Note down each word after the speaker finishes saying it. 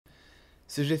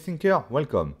CG Thinker,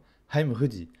 welcome. I'm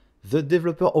Rudy, the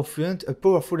developer of Fluent, a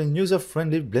powerful and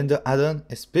user-friendly Blender add-on,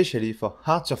 especially for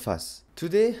hard surface.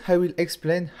 Today, I will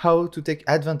explain how to take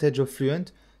advantage of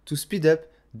Fluent to speed up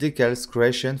Decals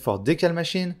creation for Decal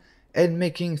Machine and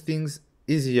making things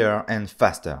easier and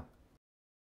faster.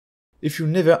 If you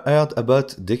never heard about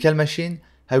Decal Machine,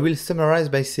 I will summarize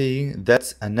by saying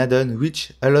that's an add-on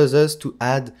which allows us to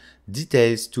add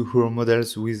details to our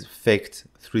models with faked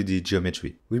 3D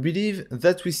geometry. We believe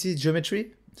that we see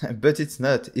geometry, but it's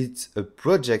not. It's a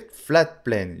project flat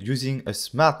plane using a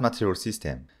smart material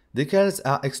system. Decals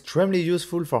are extremely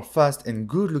useful for fast and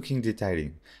good-looking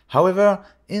detailing. However,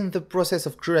 in the process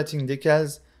of creating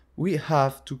decals, we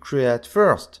have to create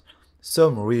first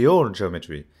some real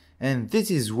geometry. And this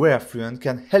is where Fluent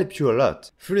can help you a lot.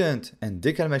 Fluent and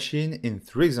Decal Machine in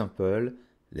 3 examples.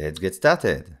 Let's get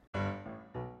started.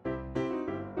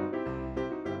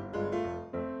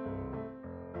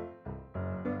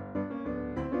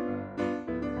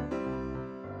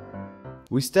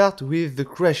 We start with the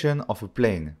creation of a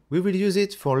plane. We will use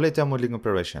it for later modeling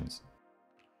operations.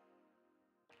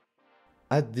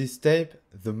 At this step,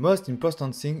 the most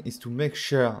important thing is to make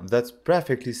sure that's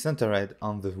perfectly centered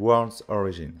on the world's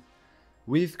origin,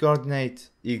 with coordinate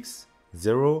x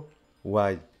 0,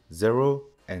 y 0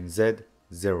 and z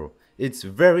 0. It's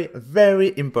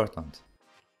very important.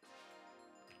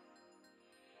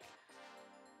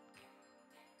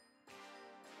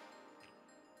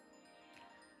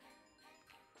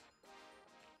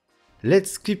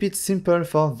 Let's keep it simple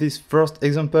for this first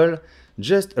example,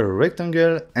 just a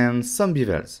rectangle and some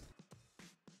bevels.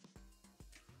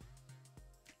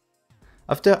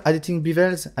 After editing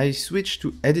bevels, I switch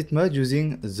to edit mode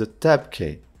using the Tab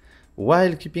key.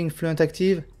 While keeping Fluent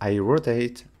active, I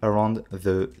rotate around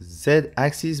the Z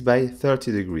axis by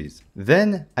 30 degrees.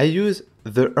 Then I use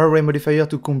the array modifier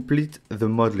to complete the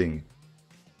modeling.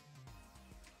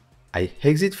 I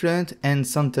exit Fluent and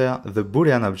center the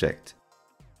Boolean object.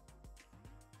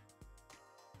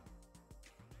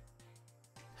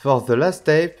 For the last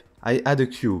step, I add a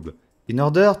cube. In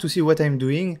order to see what I'm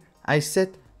doing, I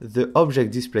set the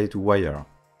object display to wire.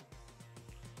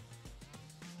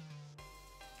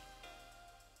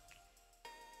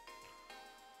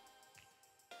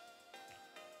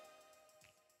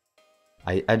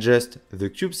 I adjust the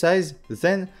cube size,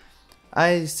 then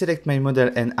I select my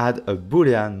model and add a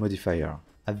Boolean modifier.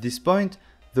 At this point,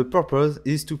 the purpose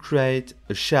is to create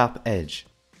a sharp edge.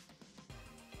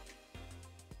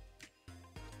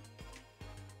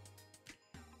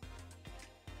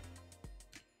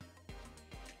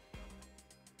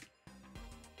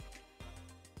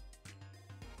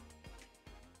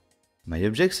 My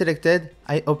object selected,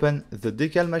 I open the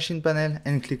Decal Machine panel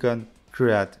and click on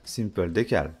Create Simple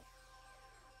Decal.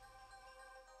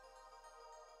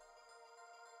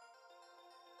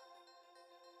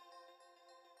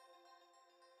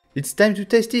 It's time to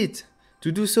test it!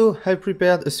 To do so, I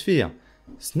prepared a sphere.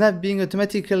 Snap being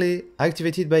automatically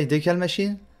activated by Decal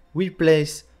Machine, we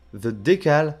place the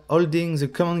decal holding the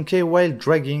Command K while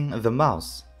dragging the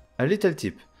mouse. A little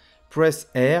tip, press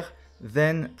R,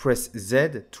 then press Z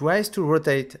twice to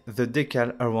rotate the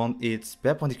decal around its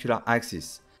perpendicular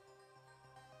axis.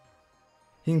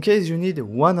 In case you need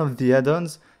one of the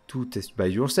add-ons to test by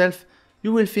yourself,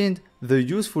 you will find the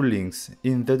useful links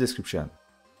in the description.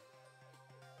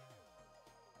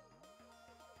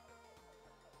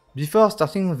 Before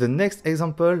starting the next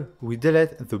example, we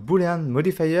delete the Boolean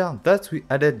modifier that we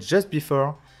added just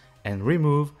before and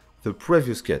remove the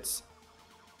previous cuts.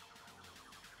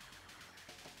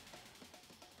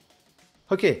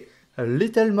 Okay, a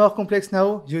little more complex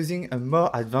now using a more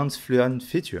advanced Fluent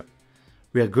feature.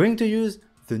 We are going to use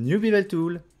the new bevel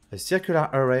tool, a circular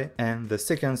array and the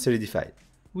second solidify,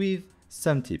 with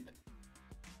some tip.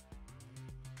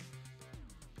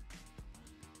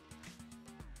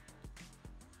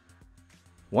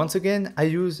 Once again, I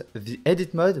use the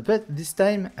edit mode, but this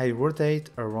time I rotate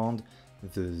around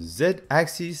the Z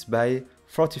axis by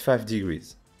 45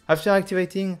 degrees. After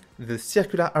activating the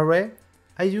circular array,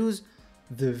 I use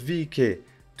the V key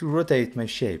to rotate my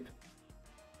shape.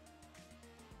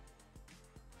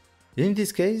 In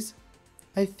this case,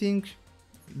 I think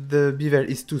the bevel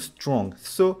is too strong,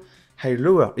 so I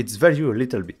lower its value a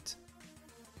little bit.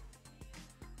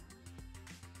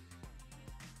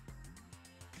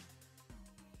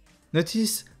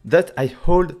 Notice that I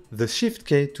hold the Shift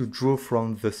key to draw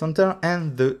from the center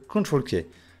and the Control key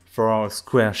for our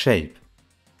square shape.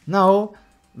 Now,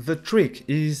 the trick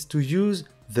is to use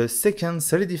the second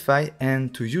solidify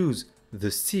and to use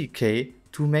the C key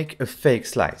to make a fake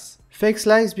slice. Fake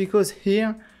slice because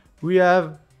here we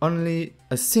have only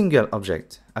a single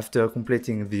object, after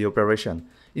completing the operation,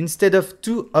 instead of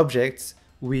two objects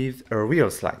with a real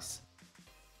slice.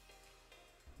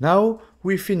 Now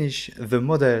we finish the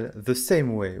model the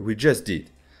same way we just did.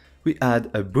 We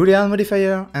add a Boolean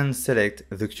modifier and select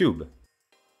the cube.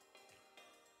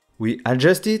 We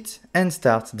adjust it and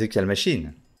start Decal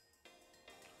Machine.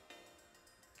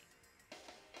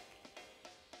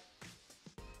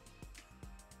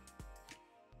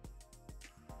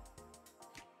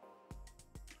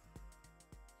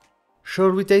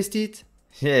 Shall we taste it?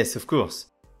 Yes, of course.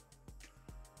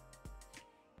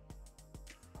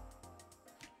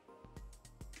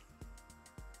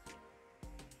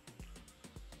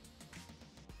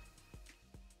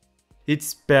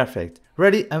 It's perfect.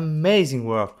 Really amazing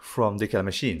work from Decal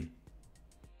Machine.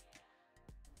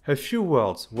 A few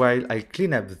words while I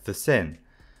clean up the scene.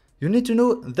 You need to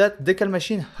know that Decal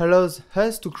Machine allows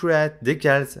us to create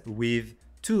decals with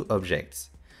two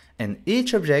objects, and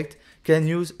each object can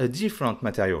use a different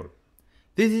material.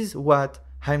 This is what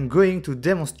I'm going to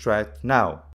demonstrate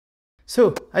now.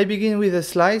 So I begin with a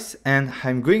slice and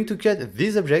I'm going to cut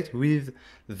this object with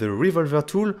the Revolver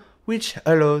tool, which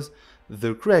allows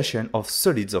the creation of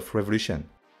solids of revolution.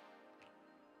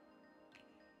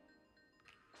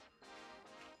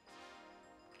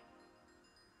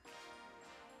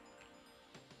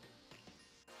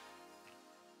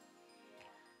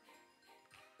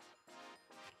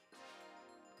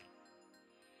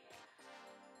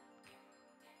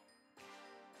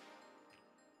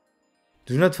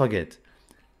 Do not forget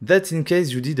that in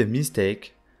case you did a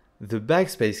mistake, the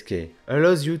backspace key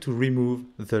allows you to remove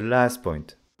the last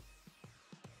point.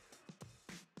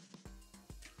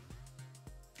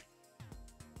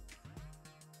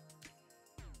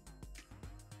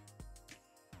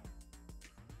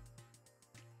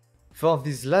 For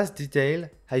this last detail,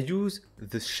 I use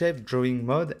the shape drawing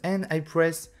mode and I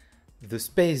press the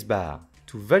space bar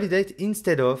to validate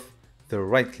instead of the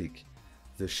right click.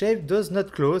 The shape does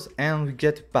not close and we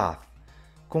get path.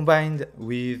 Combined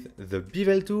with the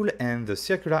bevel tool and the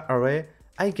circular array,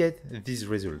 I get this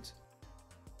result.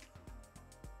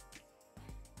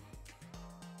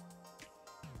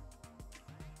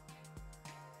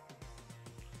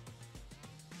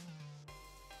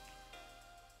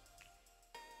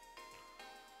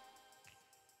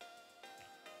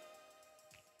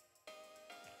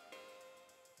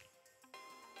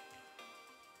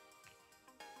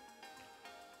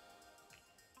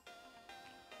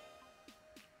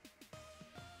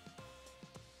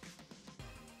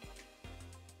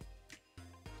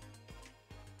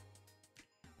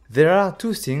 There are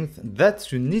two things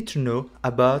that you need to know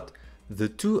about the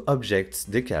two objects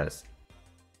decals.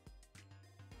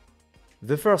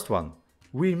 The first one,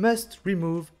 we must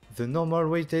remove the normal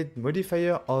weighted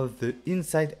modifier of the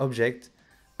inside object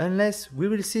unless we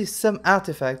will see some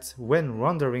artifacts when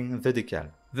rendering the decal.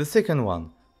 The second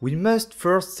one, we must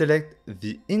first select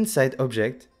the inside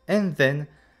object and then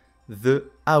the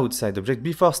outside object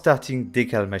before starting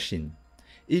Decal Machine.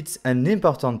 It's an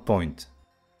important point.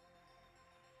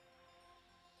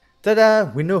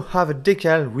 Tada! We now have a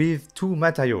decal with two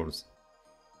materials.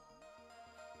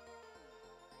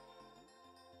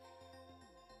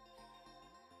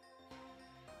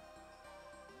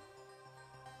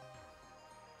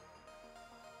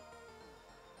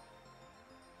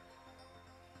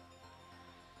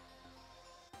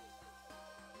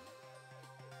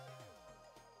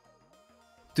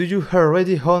 Do you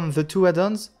already own the two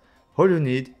add-ons? All you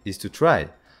need is to try.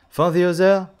 For the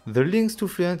other, the links to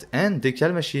Fluent and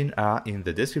Decal Machine are in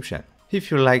the description. If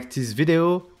you liked this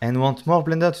video and want more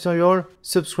Blender tutorial,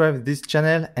 subscribe this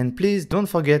channel and please don't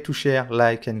forget to share,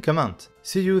 like and comment.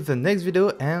 See you the next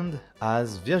video and,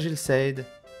 as Virgil said,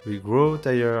 we grow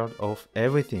tired of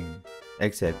everything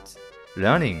except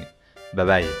learning.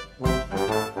 Bye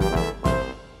bye.